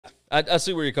I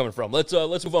see where you're coming from. Let's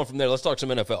move on from there. Let's talk some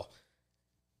NFL.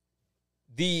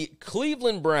 The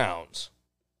Cleveland Browns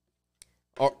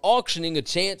are auctioning a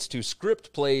chance to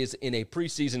script plays in a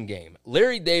preseason game.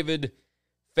 Larry David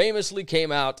famously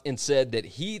came out and said that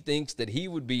he thinks that he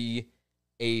would be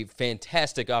a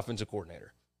fantastic offensive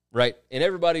coordinator, right? And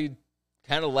everybody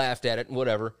kind of laughed at it and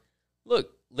whatever.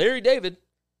 Look, Larry David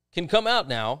can come out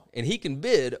now and he can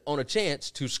bid on a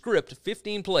chance to script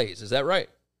 15 plays. Is that right?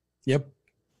 Yep.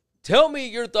 Tell me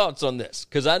your thoughts on this,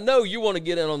 because I know you want to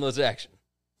get in on this action.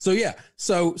 So yeah,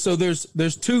 so there's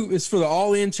two. It's for the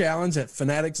All In Challenge that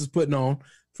Fanatics is putting on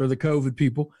for the COVID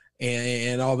people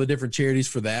and all the different charities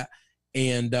for that.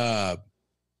 And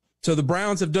so the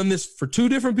Browns have done this for two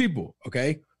different people.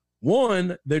 Okay,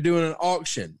 one, they're doing an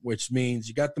auction, which means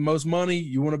you got the most money,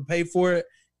 you want to pay for it,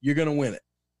 you're gonna win it.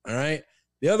 All right.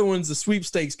 The other one's the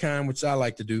sweepstakes kind, which I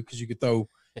like to do because you could throw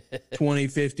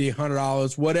 $20, $50,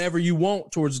 $100, whatever you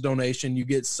want towards a donation. You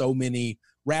get so many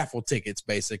raffle tickets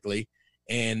basically.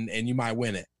 And you might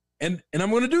win it. And I'm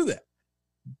going to do that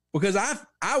because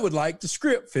I would like to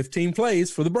script 15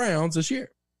 plays for the Browns this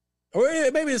year. Or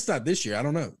maybe it's not this year. I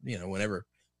don't know. Whenever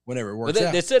it works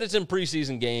out. They said it's in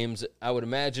preseason games. I would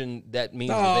imagine that means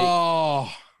that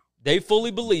they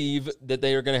fully believe that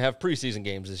they are going to have preseason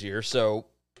games this year. So,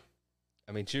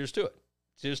 I mean, cheers to it.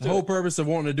 The whole purpose of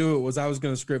wanting to do it was I was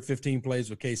going to script 15 plays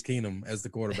with Case Keenum as the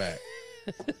quarterback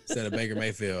instead of Baker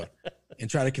Mayfield and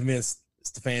try to convince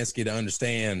Stefanski to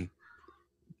understand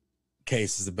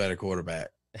Case is a better quarterback.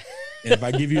 And if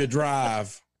I give you a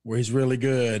drive where he's really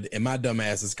good and my dumb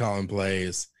ass is calling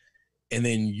plays, and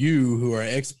then you, who are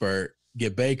expert,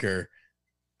 get Baker,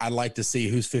 I'd like to see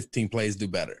whose 15 plays do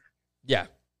better. Yeah.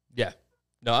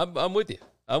 No, I'm with you.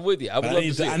 I would love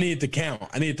to see I need it to count.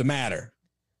 I need it to matter.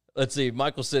 Let's see.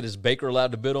 Michael said, is Baker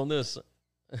allowed to bid on this?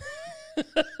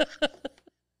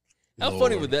 How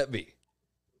funny would that be?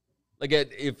 Like,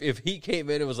 if he came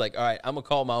in and was like, all right, I'm going to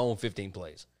call my own 15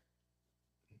 plays.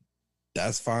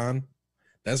 That's fine.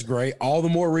 That's great. All the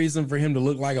more reason for him to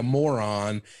look like a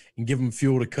moron and give him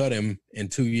fuel to cut him in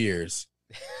 2 years.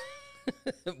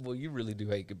 Well, you really do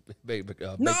hate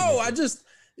Baker. No,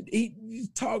 he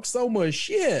talks so much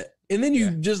shit. And then you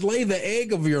just lay the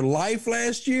egg of your life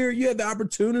last year. You had the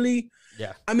opportunity.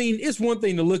 Yeah. I mean, it's one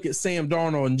thing to look at Sam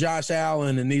Darnold and Josh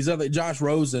Allen and these other Josh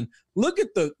Rosen. Look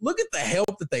at the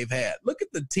help that they've had. Look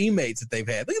at the teammates that they've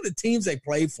had. Look at the teams they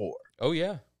play for. Oh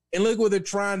yeah. And look what they're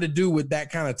trying to do with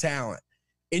that kind of talent.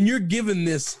 And you're given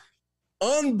this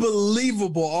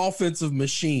unbelievable offensive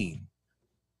machine.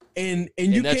 And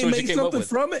you can't make something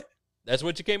from it. That's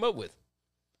what you came up with.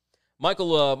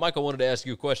 Michael wanted to ask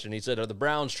you a question. He said, are the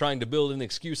Browns trying to build in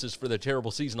excuses for their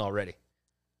terrible season already?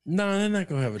 No, they're not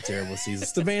going to have a terrible season.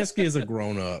 Stefanski is a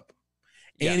grown-up,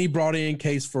 and he brought in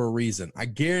Case for a reason. I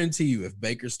guarantee you, if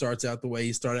Baker starts out the way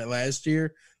he started last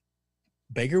year,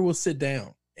 Baker will sit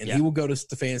down, and he will go to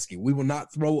Stefanski. We will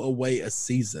not throw away a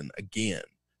season again.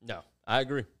 No, I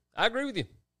agree. I agree with you.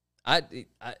 I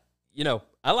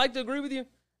like to agree with you.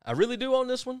 I really do on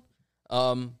this one.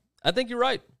 I think you're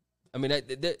right. I mean,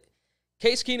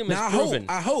 Case Keenum has proven.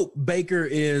 I hope Baker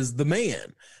is the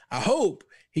man. I hope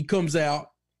he comes out.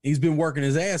 He's been working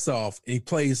his ass off, and he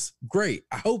plays great.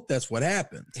 I hope that's what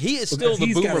happens. He is still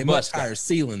the boomer bust. He's got a much higher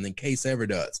ceiling than Case ever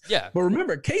does. Yeah. But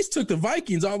remember, Case took the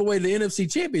Vikings all the way to the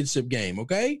NFC Championship game,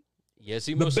 okay? Yes,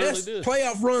 he most certainly did. The best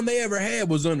playoff run they ever had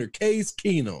was under Case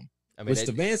Keenum. I mean, with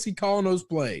Stefanski calling those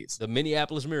plays. The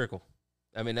Minneapolis Miracle.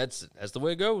 I mean, that's the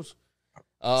way it goes.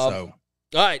 All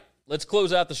right, let's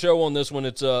close out the show on this one.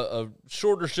 It's a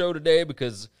shorter show today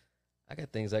because I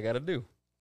got things I got to do.